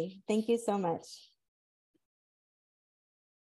 Absolutely. Thank you so much.